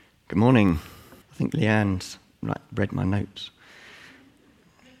Good morning. I think Leanne's read my notes.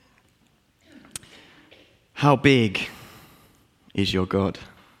 How big is your God?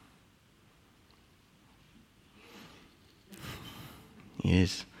 He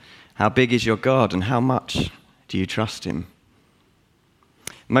is. How big is your God and how much do you trust him?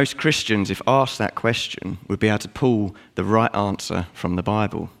 Most Christians, if asked that question, would be able to pull the right answer from the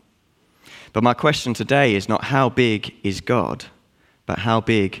Bible. But my question today is not how big is God, but how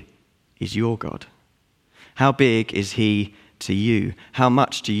big is your God? How big is he to you? How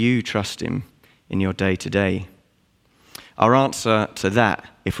much do you trust him in your day-to-day? Our answer to that,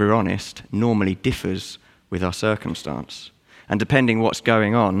 if we're honest, normally differs with our circumstance. And depending what's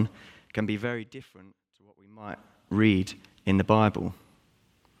going on, can be very different to what we might read in the Bible.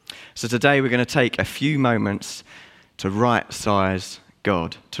 So today we're going to take a few moments to right-size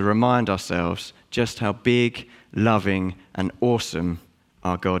God, to remind ourselves just how big, loving, and awesome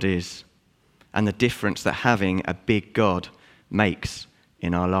our God is, and the difference that having a big God makes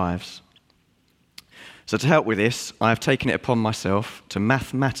in our lives. So to help with this, I have taken it upon myself to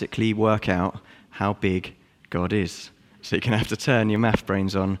mathematically work out how big God is. So you're going to have to turn your math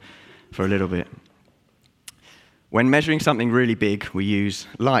brains on for a little bit. When measuring something really big, we use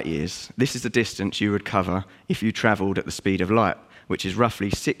light years. This is the distance you would cover if you travelled at the speed of light, which is roughly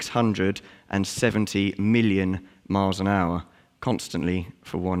 670 million miles an hour, constantly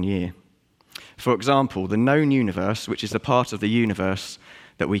for 1 year. For example, the known universe, which is the part of the universe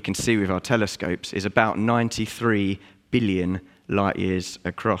that we can see with our telescopes, is about 93 billion light years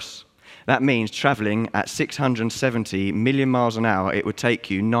across. That means travelling at 670 million miles an hour, it would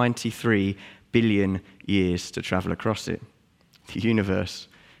take you 93 billion years to travel across it. The universe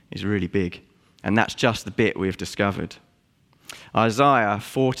is really big, and that's just the bit we've discovered. Isaiah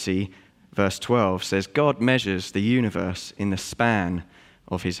 40, verse 12 says, God measures the universe in the span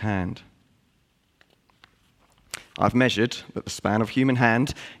of his hand. I've measured that the span of human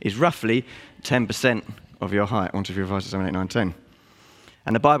hand is roughly 10% of your height. 1, 2, 3, 4, 5, 6, 7, 8, 9, 10.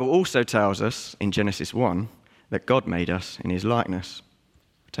 And the Bible also tells us in Genesis 1 that God made us in his likeness.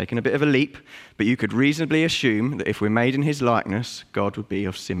 Taking a bit of a leap, but you could reasonably assume that if we're made in his likeness, God would be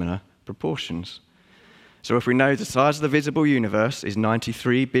of similar proportions. So if we know the size of the visible universe is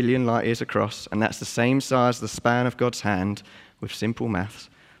 93 billion light years across, and that's the same size as the span of God's hand, with simple maths,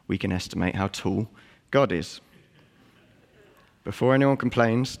 we can estimate how tall God is. Before anyone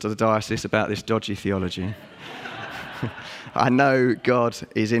complains to the diocese about this dodgy theology, I know God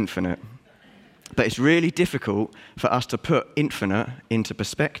is infinite, but it's really difficult for us to put infinite into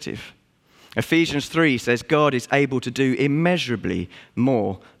perspective. Ephesians 3 says God is able to do immeasurably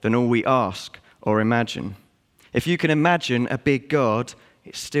more than all we ask or imagine. If you can imagine a big God,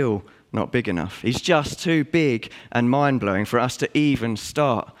 it's still not big enough. He's just too big and mind-blowing for us to even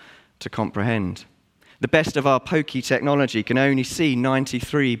start to comprehend. The best of our pokey technology can only see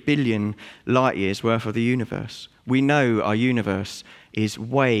 93 billion light years worth of the universe. We know our universe is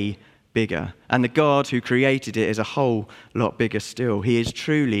way bigger, and the God who created it is a whole lot bigger still. He is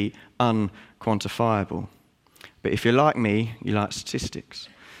truly unquantifiable. But if you're like me, you like statistics.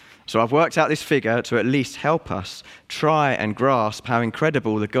 So I've worked out this figure to at least help us try and grasp how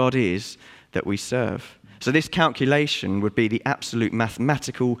incredible the God is that we serve. So this calculation would be the absolute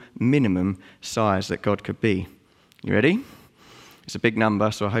mathematical minimum size that God could be. You ready? It's a big number,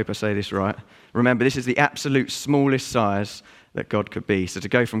 so I hope I say this right. Remember, this is the absolute smallest size that God could be. So to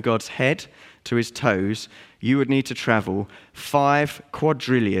go from God's head to his toes, you would need to travel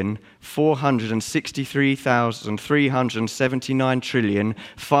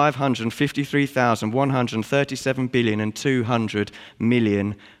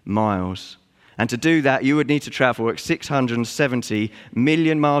miles. And to do that, you would need to travel at 670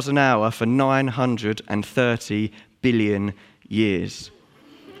 million miles an hour for 930 billion years.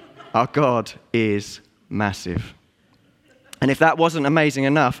 Our God is massive. And if that wasn't amazing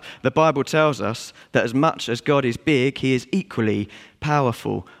enough, the Bible tells us that as much as God is big, he is equally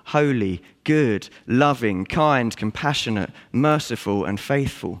powerful, holy, good, loving, kind, compassionate, merciful, and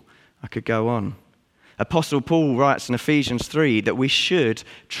faithful. I could go on. Apostle Paul writes in Ephesians 3 that we should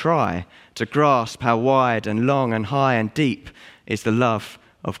try to grasp how wide and long and high and deep is the love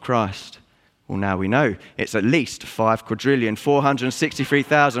of Christ. Well, now we know it's at least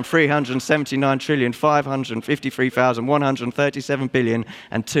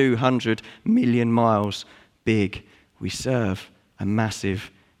 5,463,379,553,137,200,000,000 miles big. We serve a massive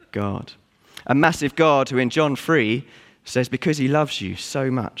God. A massive God who in John 3 says because he loves you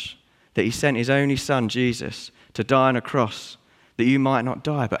so much that he sent his only son, Jesus, to die on a cross that you might not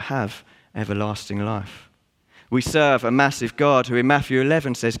die but have everlasting life. We serve a massive God who in Matthew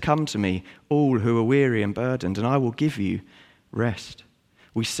 11 says, "Come to me, all who are weary and burdened, and I will give you rest."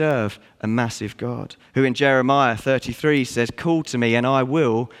 We serve a massive God who in Jeremiah 33 says, "Call to me and I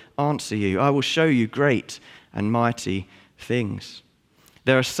will answer you. I will show you great and mighty things."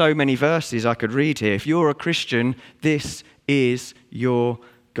 There are so many verses I could read here. If you're a Christian, this is your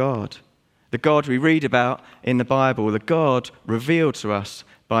God. The God we read about in the Bible, the God revealed to us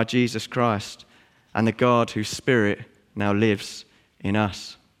by Jesus Christ, and the God whose Spirit now lives in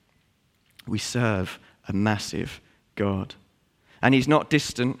us. We serve a massive God. And he's not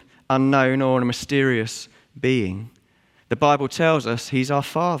distant, unknown, or a mysterious being. The Bible tells us he's our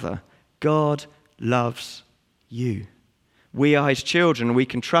Father. God loves you. We are his children. We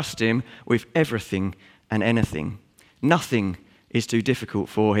can trust him with everything and anything. Nothing is too difficult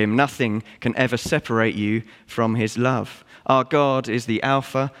for him. Nothing can ever separate you from his love. Our God is the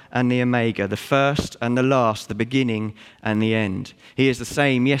Alpha and the Omega, the first and the last, the beginning and the end. He is the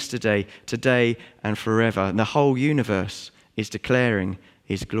same yesterday, today, and forever. And the whole universe is declaring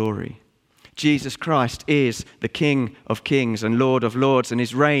his glory. Jesus Christ is the King of kings and Lord of lords, and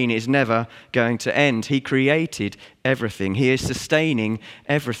his reign is never going to end. He created everything. He is sustaining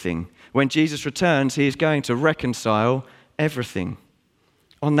everything. When Jesus returns, he is going to reconcile everything.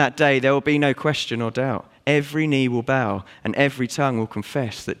 On that day, there will be no question or doubt. Every knee will bow and every tongue will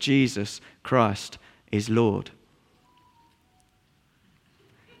confess that Jesus Christ is Lord.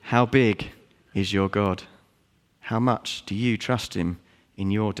 How big is your God? How much do you trust him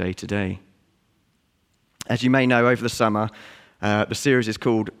in your day-to-day? As you may know, over the summer, the series is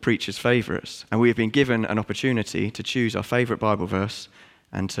called Preacher's Favourites, and we have been given an opportunity to choose our favourite Bible verse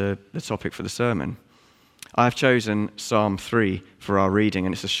and to the topic for the sermon. I've chosen Psalm 3 for our reading,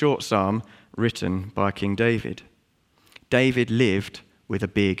 and it's a short psalm written by King David. David lived with a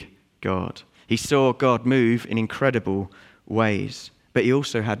big God. He saw God move in incredible ways, but he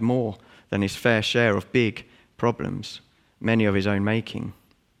also had more than his fair share of big problems, many of his own making.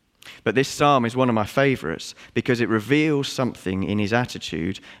 But this psalm is one of my favourites because it reveals something in his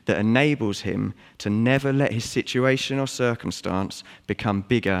attitude that enables him to never let his situation or circumstance become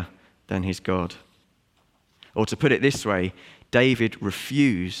bigger than his God. Or to put it this way, David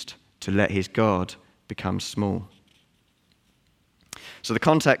refused to let his God become small. So the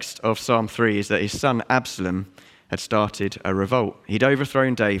context of Psalm 3 is that his son Absalom had started a revolt. He'd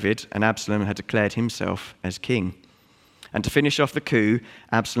overthrown David, and Absalom had declared himself as king. And to finish off the coup,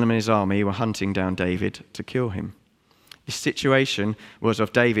 Absalom and his army were hunting down David to kill him. This situation was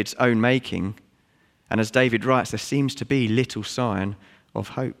of David's own making, and as David writes, there seems to be little sign of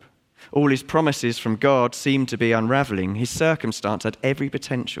hope. All his promises from God seemed to be unraveling. His circumstance had every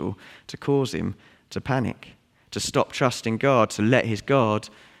potential to cause him to panic, to stop trusting God, to let his God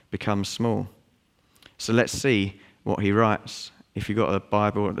become small. So let's see what he writes. If you've got a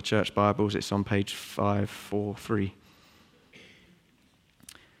Bible at the church Bibles, it's on page 543.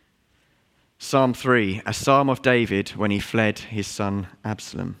 Psalm 3, a psalm of David when he fled his son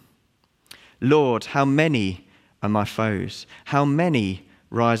Absalom. Lord, how many are my foes? How many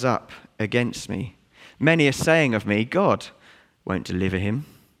rise up against me? Many are saying of me, God won't deliver him.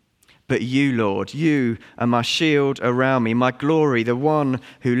 But you, Lord, you are my shield around me, my glory, the one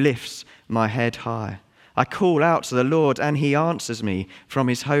who lifts my head high. I call out to the Lord, and he answers me from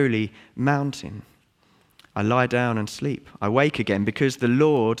his holy mountain. I lie down and sleep. I wake again because the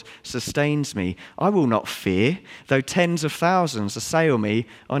Lord sustains me. I will not fear, though tens of thousands assail me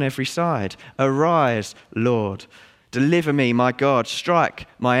on every side. Arise, Lord. Deliver me, my God. Strike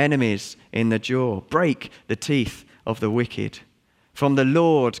my enemies in the jaw. Break the teeth of the wicked. From the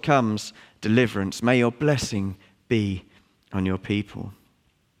Lord comes deliverance. May your blessing be on your people.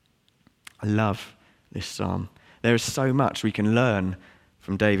 I love this psalm. There is so much we can learn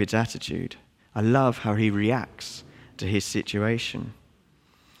from David's attitude. I love how he reacts to his situation.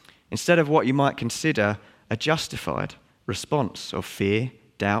 Instead of what you might consider a justified response of fear,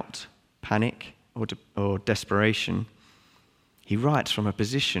 doubt, panic, or desperation, he writes from a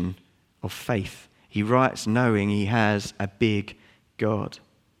position of faith. He writes knowing he has a big God.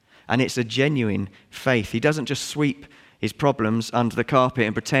 And it's a genuine faith. He doesn't just sweep his problems under the carpet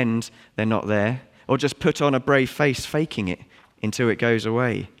and pretend they're not there, or just put on a brave face faking it until it goes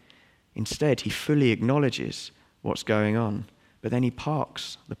away. Instead, he fully acknowledges what's going on, but then he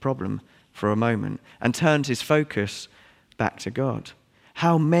parks the problem for a moment and turns his focus back to God.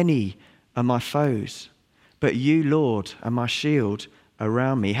 How many are my foes? But you, Lord, are my shield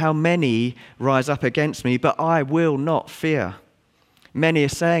around me. How many rise up against me? But I will not fear. Many are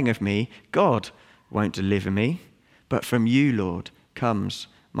saying of me, God won't deliver me, but from you, Lord, comes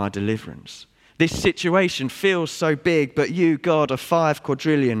my deliverance. This situation feels so big, but you, God, are 5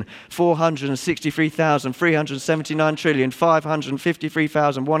 quadrillion, 463,379 trillion,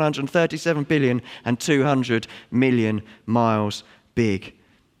 553,137 billion, and 200 million miles big.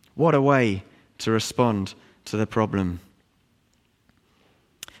 What a way to respond to the problem.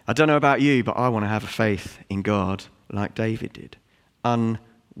 I don't know about you, but I want to have a faith in God like David did.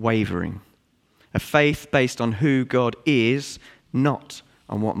 Unwavering. A faith based on who God is, not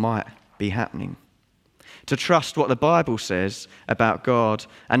on what might be happening. To trust what the Bible says about God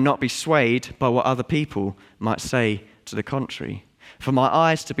and not be swayed by what other people might say to the contrary. For my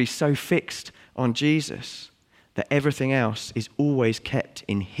eyes to be so fixed on Jesus that everything else is always kept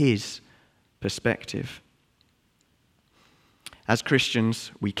in his perspective. As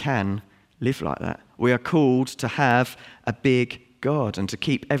Christians, we can live like that. We are called to have a big God and to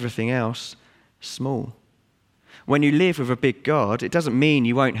keep everything else small. When you live with a big God, it doesn't mean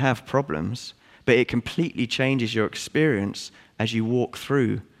you won't have problems, but it completely changes your experience as you walk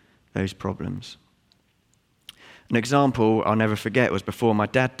through those problems. An example I'll never forget was before my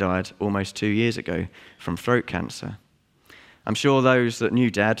dad died almost 2 years ago from throat cancer. I'm sure those that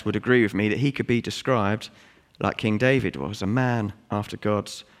knew Dad would agree with me that he could be described like King David was, a man after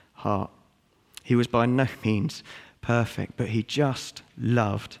God's heart. He was by no means perfect, but he just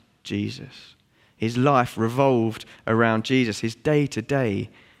loved Jesus. His life revolved around Jesus. His day-to-day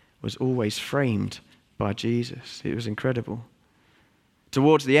was always framed by Jesus. It was incredible.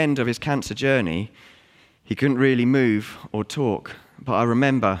 Towards the end of his cancer journey, he couldn't really move or talk, but I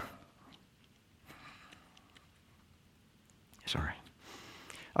remember,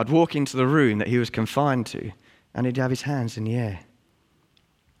 I'd walk into the room that he was confined to, and he'd have his hands in the air,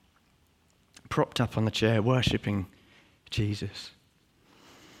 propped up on the chair, worshipping Jesus,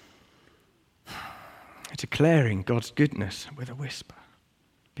 declaring God's goodness with a whisper,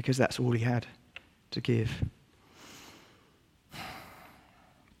 because that's all he had to give.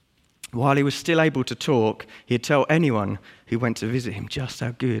 While he was still able to talk, he'd tell anyone who went to visit him just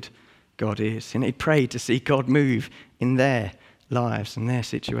how good God is. And he prayed to see God move in their lives and their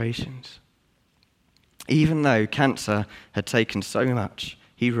situations. Even though cancer had taken so much,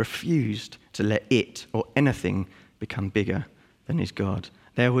 he refused to let it or anything become bigger than his God.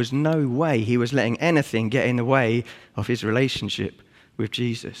 There was no way he was letting anything get in the way of his relationship with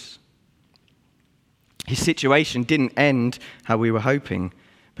Jesus. His situation didn't end how we were hoping,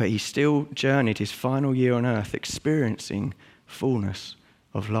 but he still journeyed his final year on earth experiencing fullness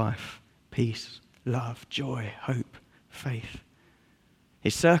of life, peace, love, joy, hope, faith.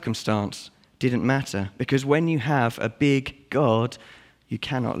 His circumstance didn't matter, because when you have a big God, you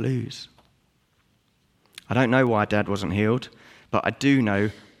cannot lose. I don't know why Dad wasn't healed, but I do know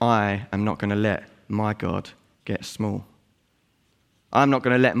I am not going to let my God get small. I'm not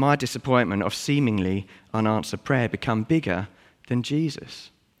going to let my disappointment of seemingly unanswered prayer become bigger than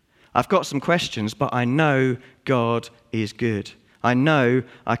Jesus. I've got some questions, but I know God is good. I know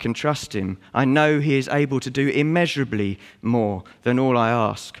I can trust him. I know he is able to do immeasurably more than all I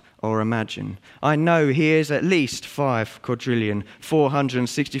ask or imagine. I know he is at least 5 quadrillion,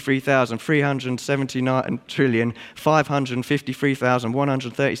 463,379 trillion,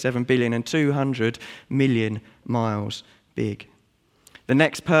 553,137 billion, and 200 million miles big. The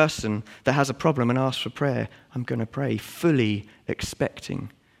next person that has a problem and asks for prayer, I'm going to pray, fully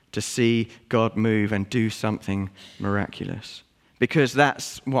expecting to see God move and do something miraculous. Because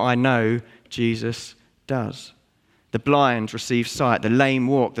that's what I know Jesus does. The blind receive sight, the lame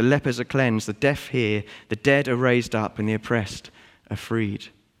walk, the lepers are cleansed, the deaf hear, the dead are raised up, and the oppressed are freed.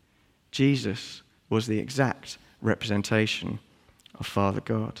 Jesus was the exact representation of Father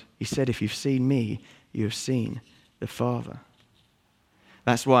God. He said, if you've seen me, you have seen the Father.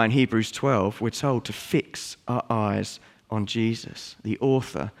 That's why in Hebrews 12, we're told to fix our eyes on Jesus, the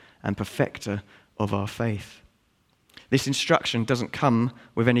author and perfecter of our faith. This instruction doesn't come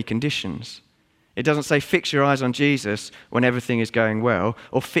with any conditions. It doesn't say fix your eyes on Jesus when everything is going well,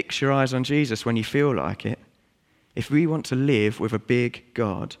 or fix your eyes on Jesus when you feel like it. If we want to live with a big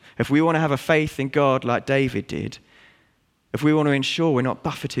God, if we want to have a faith in God like David did, if we want to ensure we're not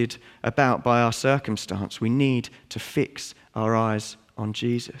buffeted about by our circumstance, we need to fix our eyes on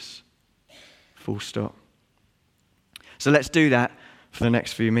Jesus. Full stop. So let's do that for the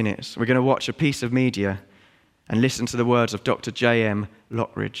next few minutes. We're going to watch a piece of media and listen to the words of Dr. J.M.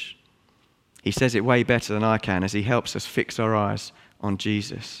 Lockridge. He says it way better than I can as he helps us fix our eyes on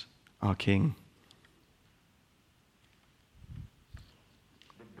Jesus, our King.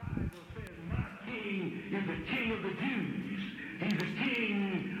 The Bible says, my King is the King of the Jews. He's the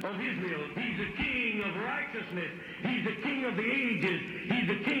King of Israel. He's the King king of righteousness. He's the king of the ages. He's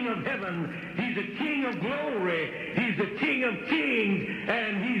the king of heaven. He's the king of glory. He's the king of kings.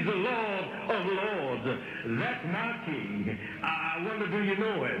 And he's the Lord of lords. That's my king. I wonder, do you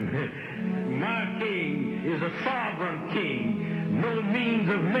know him? My king is a sovereign king. No means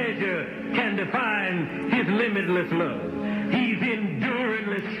of measure can define his limitless love. He's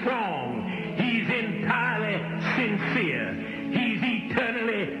enduringly strong. He's entirely sincere. He's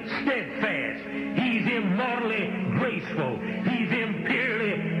eternally steadfast. He's immortally graceful. He's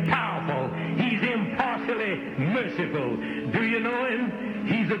imperially powerful. He's impartially merciful. Do you know him?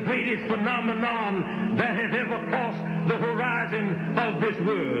 He's the greatest phenomenon that has ever crossed the horizon of this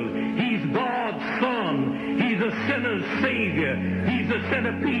world. He's God's Son. He's a sinner's Savior. He's the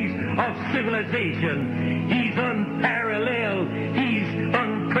centerpiece of civilization. He's unparalleled. He's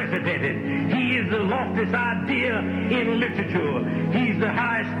unprecedented. He is the loftiest idea in literature. He's the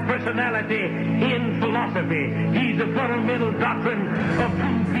highest personality in philosophy. He's the fundamental doctrine of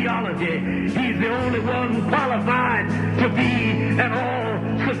true theology. He's the only one qualified to be an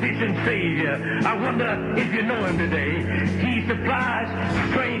all-sufficient Savior. I wonder if you know him today. He supplies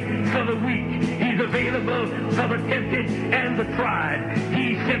strength for the weak. He's available for the tempted and the tried.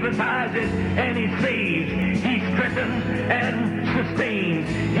 He sympathizes and he saves. He strengthens and sustains.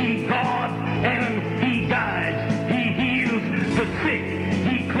 He guards and he guides. He heals the sick.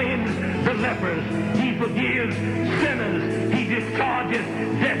 He cleanses the lepers. He forgives sinners. He discharges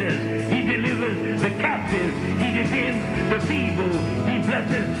debtors. He delivers the captives. He defends the feeble. He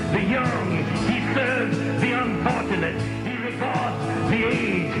blesses the young. He serves the unfortunate. He regards the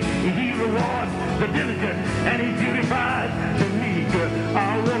aged. He rewards the diligent. And he beautifies the meek. I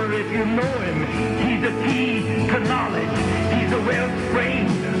wonder if you know him. He's the key to knowledge. He's the wellspring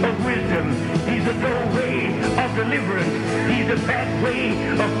of wisdom. He's the doorway of deliverance. He's the pathway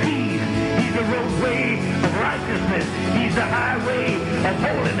of peace. He's the roadway of righteousness. He's the highway of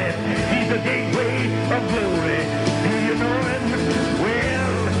holiness. He's the gateway of glory. Do you know him?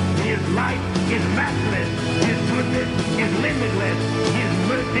 Well, his light is matchless. His goodness is limitless. His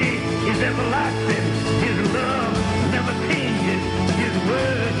mercy is everlasting. His love never changes. His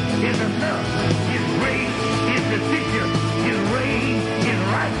word is enough. His grace is sufficient. His reign is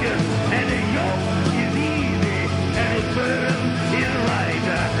righteous. And his yoke is easy. And his burden is light. I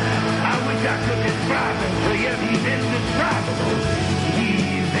wish I could describe him to you. He's indescribable.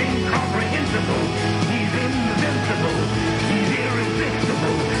 He's incomprehensible. He's invincible. He's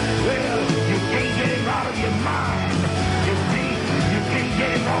irresistible. Well, you can't get him out of your mind. You can't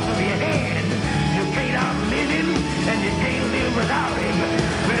get him off of your head. You can't outlive him, and you can't live without him.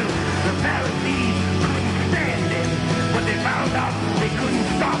 Well, the Pharisees couldn't stand him, but they found out they couldn't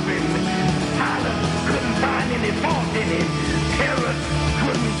stop him. Pilate couldn't find any fault in him. Herod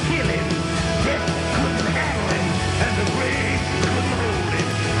couldn't kill him. Death couldn't handle him, and the grave couldn't hold him.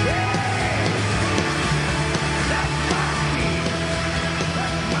 Yeah! That's my king.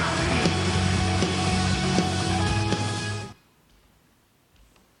 That's my king.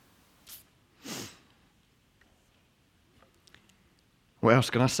 What else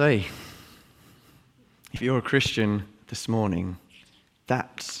can I say? If you're a Christian this morning,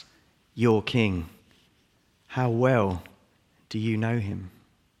 that's your King. How well do you know him?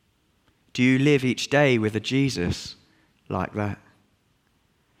 Do you live each day with a Jesus like that?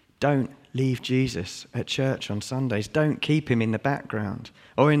 Don't leave Jesus at church on Sundays. Don't keep him in the background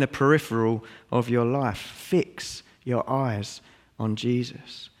or in the peripheral of your life. Fix your eyes on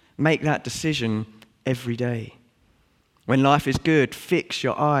Jesus. Make that decision every day. When life is good, fix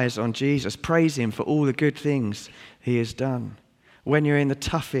your eyes on Jesus. Praise him for all the good things he has done. When you're in the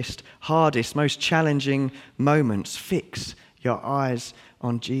toughest, hardest, most challenging moments, fix your eyes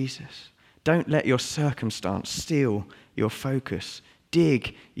on Jesus. Don't let your circumstance steal your focus.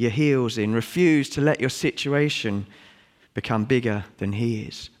 Dig your heels in. Refuse to let your situation become bigger than he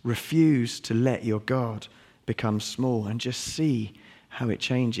is. Refuse to let your God become small, and just see how it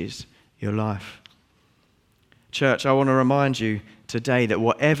changes your life. Church, I want to remind you today that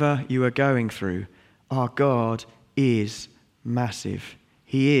whatever you are going through, our God is massive.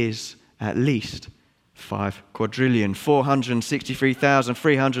 He is at least 5 quadrillion,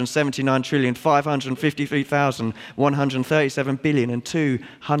 463,379 trillion, 553,137 billion, and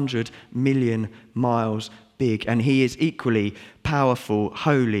 200 million miles big. And he is equally powerful,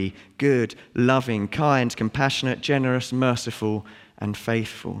 holy, good, loving, kind, compassionate, generous, merciful, and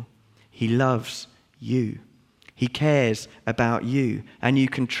faithful. He loves you. He cares about you, and you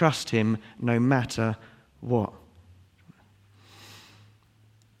can trust him no matter what.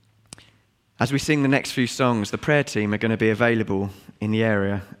 As we sing the next few songs, the prayer team are going to be available in the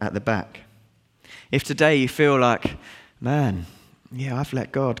area at the back. If today you feel like, man, yeah, I've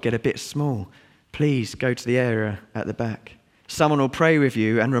let God get a bit small, please go to the area at the back. Someone will pray with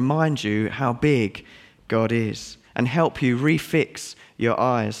you and remind you how big God is and help you refix your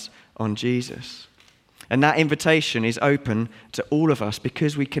eyes on Jesus. And that invitation is open to all of us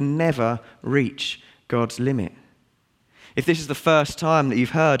because we can never reach God's limit. If this is the first time that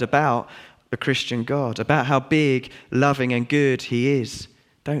you've heard about the Christian God, about how big, loving and good he is,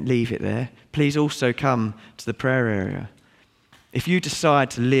 don't leave it there. Please also come to the prayer area. If you decide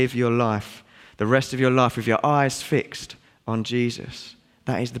to live your life, the rest of your life with your eyes fixed on Jesus,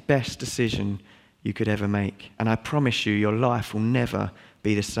 that is the best decision you could ever make. And I promise you, your life will never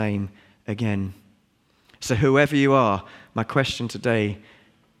be the same again. So whoever you are, my question today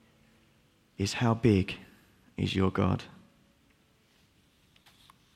is, how big is your God?